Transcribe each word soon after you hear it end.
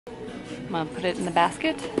I'm gonna put it in the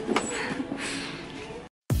basket.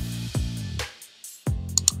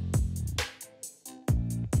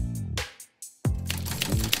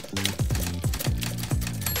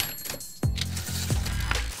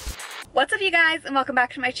 What's up you guys, and welcome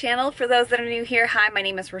back to my channel. For those that are new here, hi, my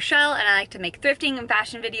name is Rochelle and I like to make thrifting and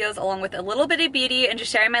fashion videos along with a little bit of beauty and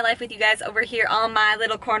just sharing my life with you guys over here on my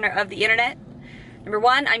little corner of the internet. Number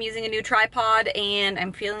one, I'm using a new tripod and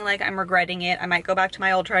I'm feeling like I'm regretting it. I might go back to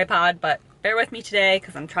my old tripod, but bear with me today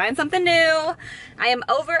because I'm trying something new. I am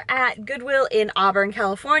over at Goodwill in Auburn,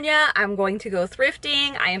 California. I'm going to go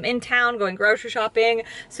thrifting. I am in town going grocery shopping.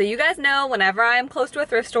 So you guys know whenever I'm close to a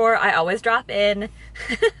thrift store, I always drop in.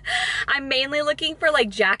 I'm mainly looking for like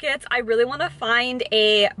jackets. I really want to find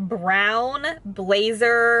a brown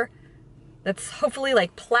blazer that's hopefully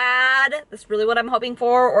like plaid. That's really what I'm hoping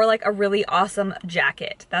for, or like a really awesome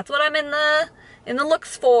jacket. That's what I'm in the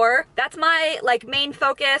looks for. That's my like main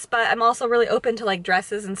focus, but I'm also really open to like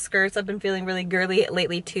dresses and skirts. I've been feeling really girly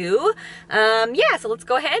lately too. Yeah, so let's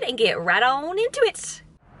go ahead and get right on into it.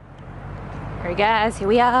 Alright guys, here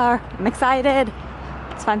we are. I'm excited.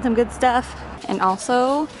 Let's find some good stuff. And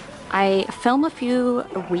also, I film a few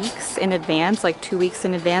weeks in advance, like 2 weeks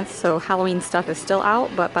in advance, so Halloween stuff is still out,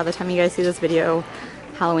 but by the time you guys see this video,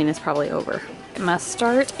 Halloween is probably over. I'm gonna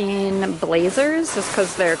start in blazers just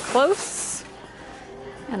because they're close,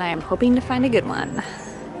 and I am hoping to find a good one.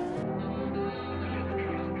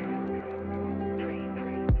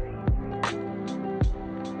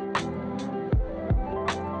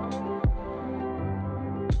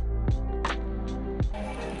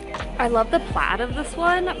 I love the plaid of this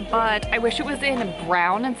one, but I wish it was in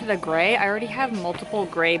brown instead of gray. I already have multiple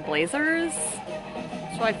gray blazers,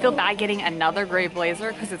 so I feel bad getting another gray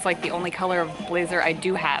blazer because it's like the only color of blazer I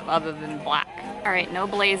do have other than black. All right, no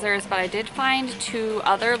blazers, but I did find two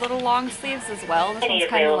other little long sleeves as well. This Any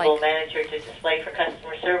available manager to display for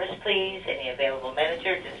customer service, please. Any available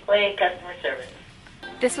manager to display customer service.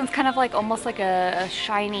 This one's kind of like almost like a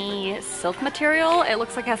shiny silk material. It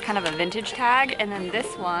looks like it has kind of a vintage tag. And then this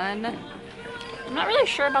one, I'm not really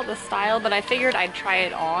sure about the style, but I figured I'd try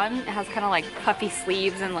it on. It has kind of like puffy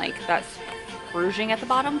sleeves and like that ruching at the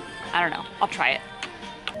bottom. I don't know, I'll try it.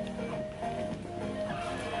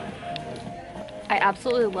 I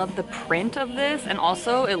absolutely love the print of this, and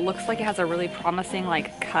also it looks like it has a really promising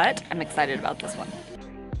like cut. I'm excited about this one.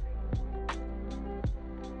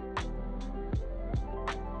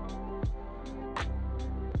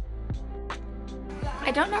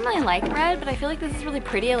 I don't normally like red, but I feel like this is really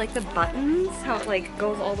pretty. I like the buttons, how it like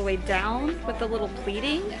goes all the way down with the little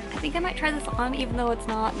pleating. I think I might try this on even though it's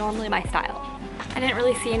not normally my style. I didn't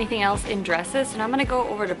really see anything else in dresses, so now I'm gonna go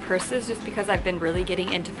over to purses just because I've been really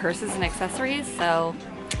getting into purses and accessories, so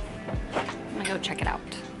I'm gonna go check it out.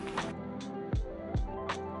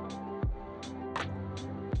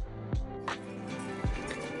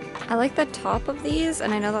 I like the top of these,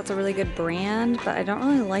 and I know that's a really good brand, but I don't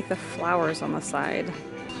really like the flowers on the side.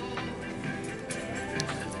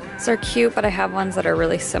 These are cute, but I have ones that are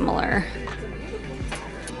really similar.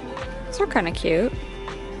 These are kind of cute.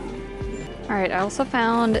 Alright, I also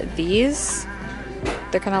found these.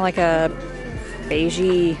 They're kind of like a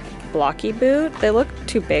beigey, blocky boot. They look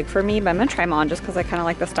too big for me, but I'm going to try them on just because I kind of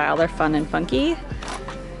like the style. They're fun and funky.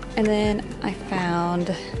 And then I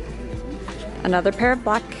found another pair of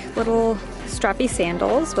black little strappy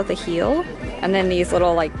sandals with a heel, and then these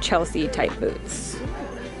little like Chelsea type boots.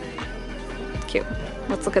 Cute.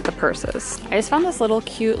 Let's look at the purses. I just found this little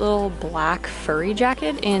cute little black furry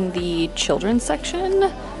jacket in the children's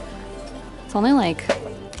section. It's only like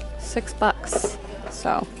 $6, so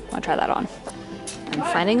I'm gonna try that on. I'm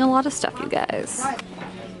finding a lot of stuff, you guys.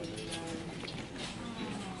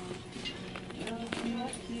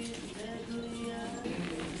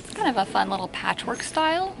 Kind of a fun little patchwork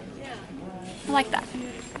style. I like that.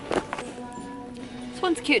 This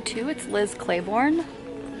one's cute too. It's Liz Claiborne.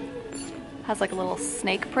 Has like a little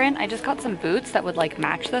snake print. I just got some boots that would like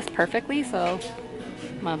match this perfectly, so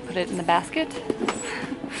I'm gonna put it in the basket.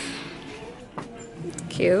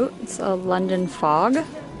 Cute. It's a London Fog.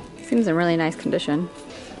 Seems in really nice condition.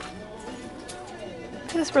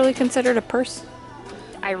 Is this really considered a purse?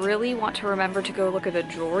 I really want to remember to go look at the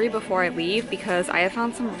jewelry before I leave because I have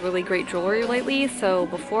found some really great jewelry lately. So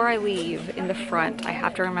before I leave in the front, I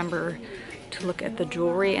have to remember to look at the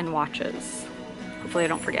jewelry and watches. Hopefully I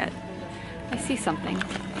don't forget. I see something.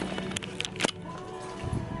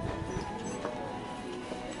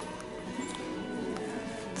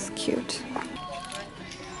 It's cute.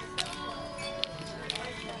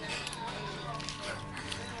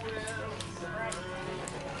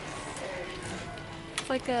 It's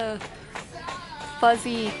like a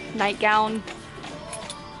fuzzy nightgown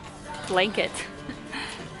blanket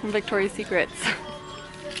from Victoria's Secrets.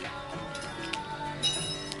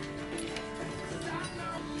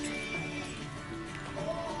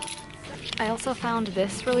 I also found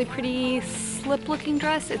this really pretty slip looking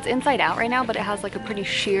dress. It's inside out right now, but it has like a pretty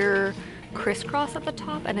sheer crisscross at the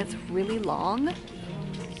top and it's really long.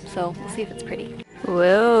 So we'll see if it's pretty.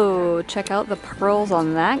 Whoa, check out the pearls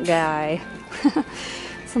on that guy.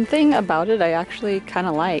 Something about it I actually kind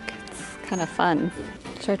of like. It's kind of fun.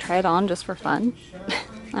 Should I try it on just for fun?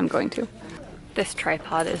 I'm going to. This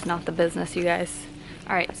tripod is not the business, you guys.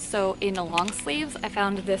 All right, so in the long sleeves, I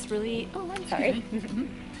found this really, oh, I'm sorry.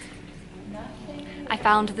 I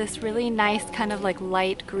found this really nice kind of like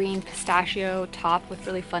light green pistachio top with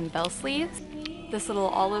really fun bell sleeves. This little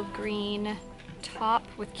olive green top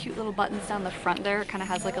with cute little buttons down the front there. It kind of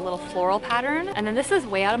has like a little floral pattern. And then this is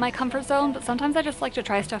way out of my comfort zone, but sometimes I just like to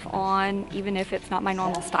try stuff on even if it's not my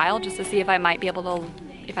normal style, just to see if I might be able to,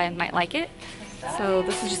 if I might like it. So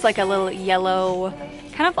this is just like a little yellow,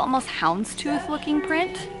 kind of almost houndstooth looking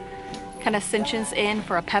print. Kind of cinches in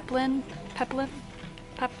for a peplon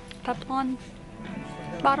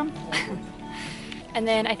bottom. And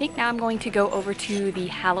then I think now I'm going to go over to the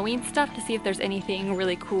Halloween stuff to see if there's anything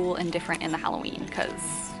really cool and different in the Halloween, because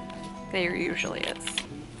there usually is.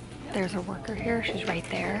 There's a worker here. She's right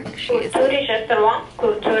there. She's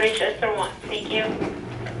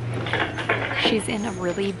in a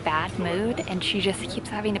really bad mood and she just keeps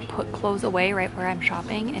having to put clothes away right where I'm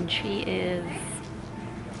shopping, and she is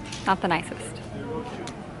not the nicest.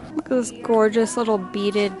 Look at this gorgeous little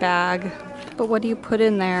beaded bag. But what do you put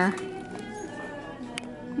in there?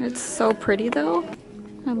 It's so pretty though.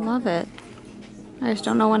 I love it. I just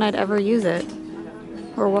don't know when I'd ever use it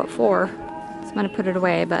or what for. So I'm gonna put it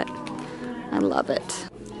away, but I love it.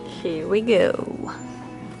 Here we go.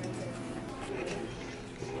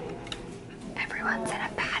 Everyone's in a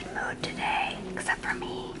bad mood today, except for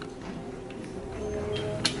me.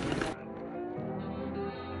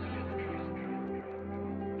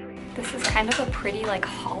 This is kind of a pretty like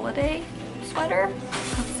holiday sweater.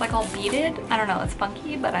 It's like all beaded. I don't know, it's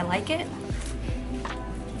funky, but I like it.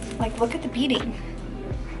 Like, look at the beading.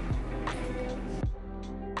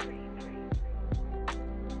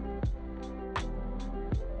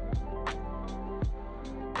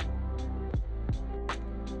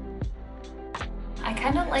 I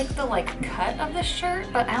kind of like the like cut of this shirt,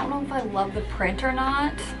 but I don't know if I love the print or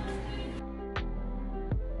not.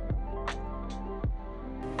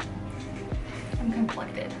 I'm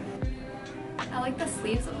conflicted. I like the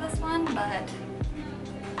sleeves of this one, but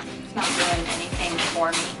it's not doing anything for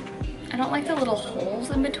me. I don't like the little holes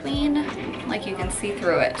in between. Like, you can see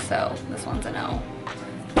through it, so this one's a no.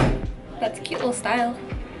 That's a cute little style.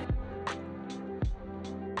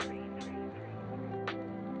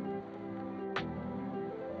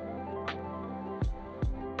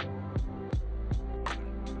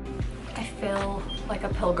 I feel like a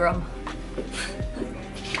pilgrim.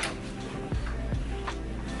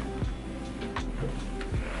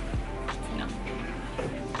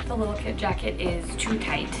 The little kid jacket is too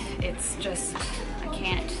tight. It's just, I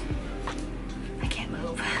can't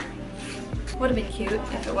move. Would have been cute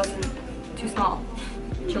if it wasn't too small.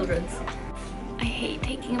 Children's. I hate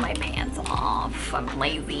taking my pants off. I'm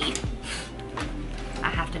lazy. I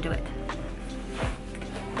have to do it.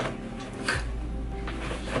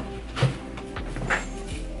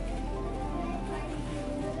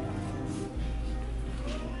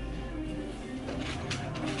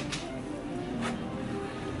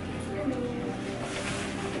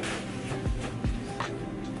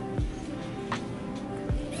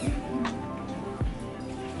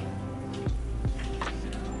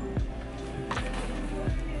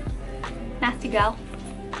 Nasty gal.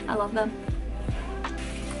 I love them.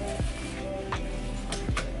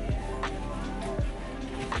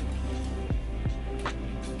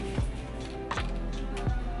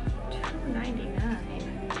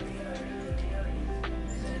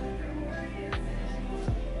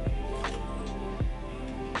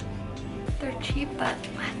 They're cheap, but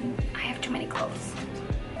I have too many clothes.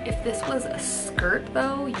 If this was a skirt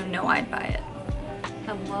though, you know I'd buy it.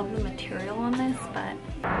 I love the material on this, but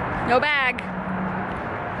no bag.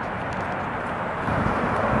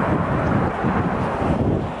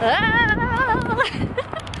 Ah!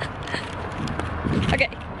 Okay.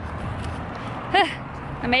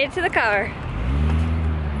 I made it to the car.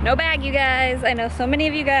 No bag, you guys. I know so many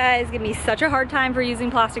of you guys give me such a hard time for using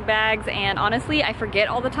plastic bags, and honestly, I forget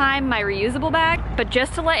all the time my reusable bag. But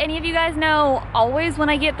just to let any of you guys know, always when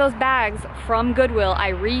I get those bags from Goodwill,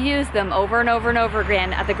 I reuse them over and over and over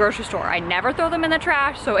again at the grocery store. I never throw them in the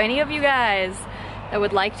trash, so any of you guys that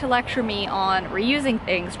would like to lecture me on reusing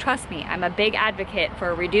things, trust me, I'm a big advocate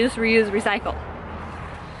for reduce, reuse, recycle.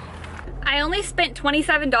 I only spent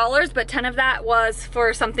 $27, but 10 of that was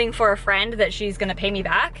for something for a friend that she's gonna pay me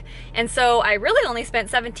back. And so I really only spent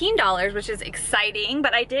 $17, which is exciting,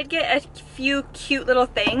 but I did get a few cute little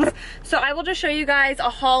things. So I will just show you guys a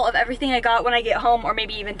haul of everything I got when I get home, or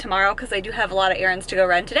maybe even tomorrow, because I do have a lot of errands to go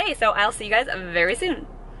run today. So I'll see you guys very soon.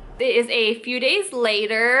 It is a few days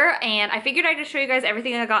later, and I figured I'd just show you guys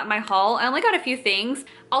everything I got in my haul. I only got a few things.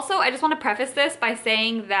 Also, I just want to preface this by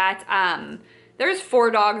saying that there's 4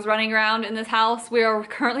 dogs running around in this house. We are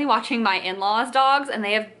currently watching my in-laws' dogs, and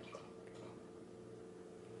they've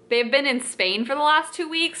been in Spain for the last 2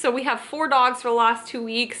 weeks. So we have 4 dogs for the last 2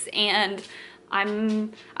 weeks, and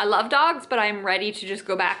I love dogs, but I'm ready to just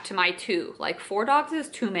go back to my 2. Like 4 dogs is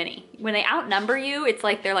too many. When they outnumber you, it's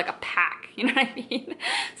like they're like a pack, you know what I mean?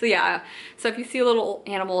 So yeah, so if you see little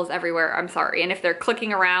animals everywhere, I'm sorry. And if they're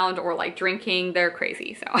clicking around or like drinking, they're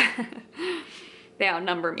crazy, so. They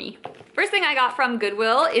outnumber me. First thing I got from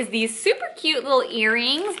Goodwill is these super cute little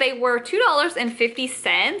earrings. They were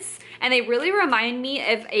 $2.50, and they really remind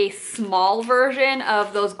me of a small version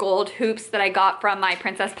of those gold hoops that I got from my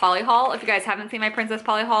Princess Polly haul. If you guys haven't seen my Princess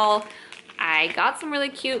Polly haul, I got some really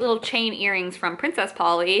cute little chain earrings from Princess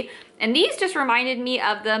Polly, and these just reminded me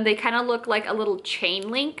of them. They kind of look like a little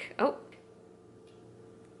chain link. Oh.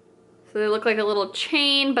 So they look like a little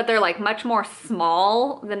chain, but they're like much more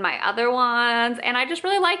small than my other ones, and I just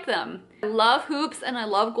really like them. I love hoops and I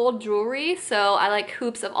love gold jewelry, so I like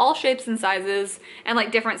hoops of all shapes and sizes and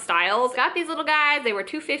like different styles. Got these little guys, they were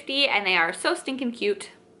 $2.50, and they are so stinking cute.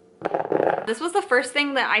 This was the first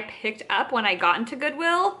thing that I picked up when I got into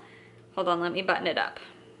Goodwill. Hold on, let me button it up.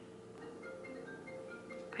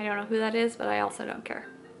 I don't know who that is, but I also don't care.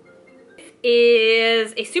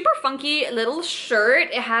 Is a super funky little shirt.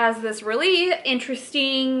 It has this really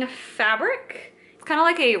interesting fabric. It's kind of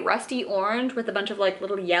like a rusty orange with a bunch of like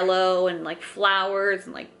little yellow and like flowers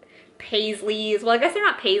and like paisleys. Well, I guess they're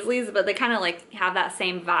not paisleys, but they kind of like have that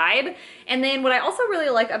same vibe. And then what I also really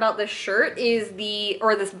like about this shirt is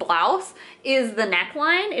this blouse is the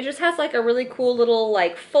neckline. It just has like a really cool little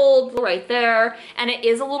like fold right there, and it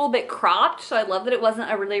is a little bit cropped, so I love that it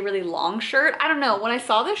wasn't a really, really long shirt. I don't know, when I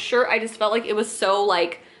saw this shirt, I just felt like it was so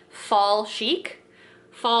like fall chic,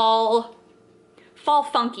 fall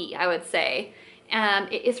funky, I would say.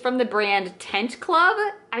 It is from the brand Tent Club.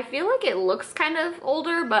 I feel like it looks kind of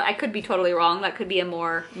older, but I could be totally wrong. That could be a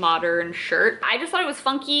more modern shirt. I just thought it was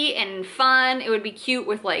funky and fun. It would be cute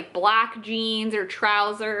with like black jeans or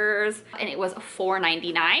trousers, and it was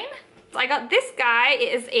 $4.99. So I got this guy.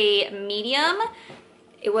 It is a medium.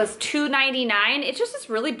 It was $2.99. It's just this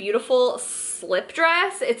really beautiful slip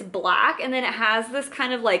dress. It's black, and then it has this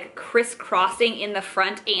kind of like crisscrossing in the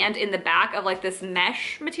front and in the back of like this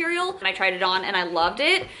mesh material. And I tried it on and I loved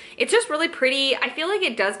it. It's just really pretty. I feel like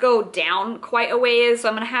it does go down quite a ways, so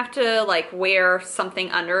I'm gonna have to like wear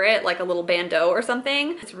something under it, like a little bandeau or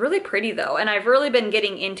something. It's really pretty though, and I've really been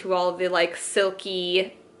getting into all of the like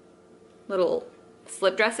silky little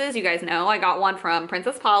slip dresses. You guys know I got one from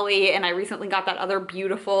Princess Polly, and I recently got that other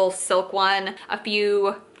beautiful silk one a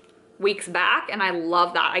few weeks back, and I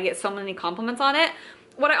love that. I get so many compliments on it.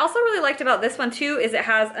 What I also really liked about this one too is it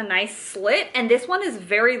has a nice slit, and this one is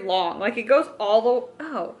very long. Like it goes all the,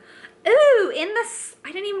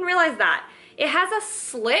 I didn't even realize that. It has a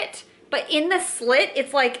slit, but in the slit,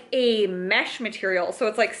 it's like a mesh material. So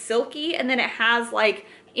it's like silky, and then it has like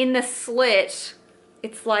in the slit,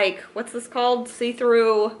 it's like, what's this called?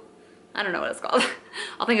 See-through, I don't know what it's called.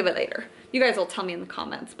 I'll think of it later. You guys will tell me in the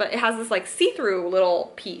comments, but it has this like see-through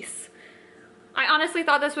little piece. I honestly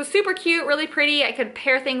thought this was super cute, really pretty. I could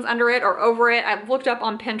pair things under it or over it. I've looked up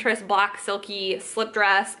on Pinterest black silky slip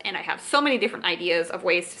dress, and I have so many different ideas of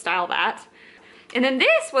ways to style that. And then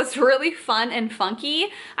this was really fun and funky.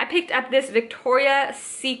 I picked up this Victoria's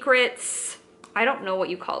Secrets, I don't know what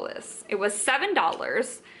you call this. It was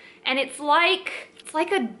 $7, and it's like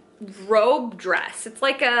a robe dress. It's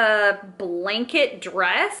like a blanket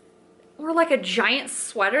dress, or like a giant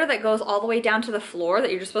sweater that goes all the way down to the floor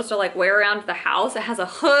that you're just supposed to like wear around the house. It has a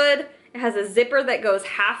hood, it has a zipper that goes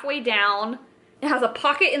halfway down, it has a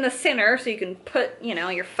pocket in the center so you can put, you know,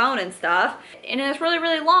 your phone and stuff, and it's really,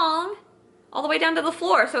 really long all the way down to the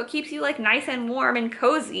floor, so it keeps you like nice and warm and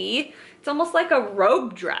cozy. It's almost like a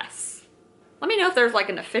robe dress. Let me know if there's like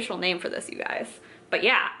an official name for this, you guys. But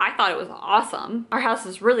yeah, I thought it was awesome. Our house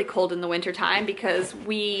is really cold in the winter time because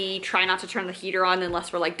we try not to turn the heater on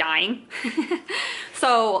unless we're like dying.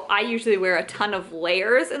 So I usually wear a ton of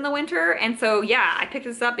layers in the winter. And so yeah, I picked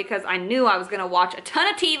this up because I knew I was gonna watch a ton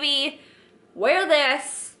of TV, wear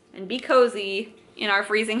this, and be cozy in our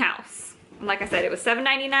freezing house. And like I said, it was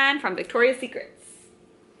 $7.99 from Victoria's Secrets.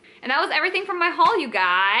 And that was everything from my haul, you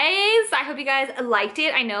guys. I hope you guys liked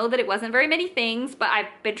it. I know that it wasn't very many things, but I've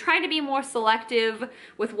been trying to be more selective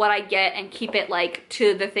with what I get and keep it like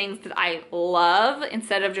to the things that I love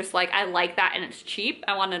instead of just like, I like that and it's cheap.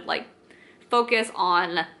 I want to like focus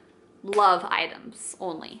on love items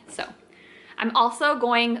only. So I'm also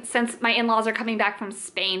going, since my in-laws are coming back from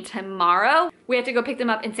Spain tomorrow, we have to go pick them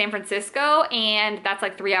up in San Francisco, and that's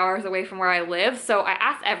like 3 hours away from where I live. So I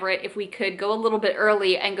asked Everett if we could go a little bit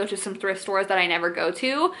early and go to some thrift stores that I never go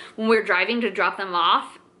to. When we were driving to drop them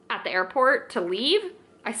off at the airport to leave,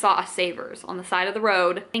 I saw a Savers on the side of the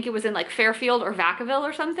road. I think it was in like Fairfield or Vacaville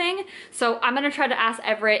or something. So I'm gonna try to ask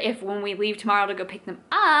Everett if when we leave tomorrow to go pick them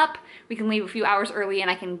up, we can leave a few hours early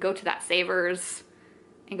and I can go to that Savers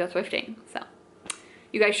and go thrifting. So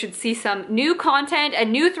you guys should see some new content, a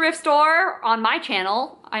new thrift store on my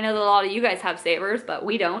channel. I know that a lot of you guys have Savers, but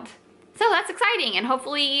we don't. So that's exciting, and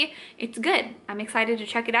hopefully it's good. I'm excited to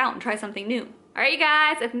check it out and try something new. All right, you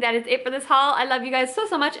guys, I think that is it for this haul. I love you guys so,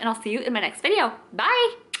 so much, and I'll see you in my next video.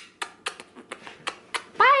 Bye.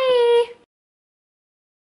 Bye.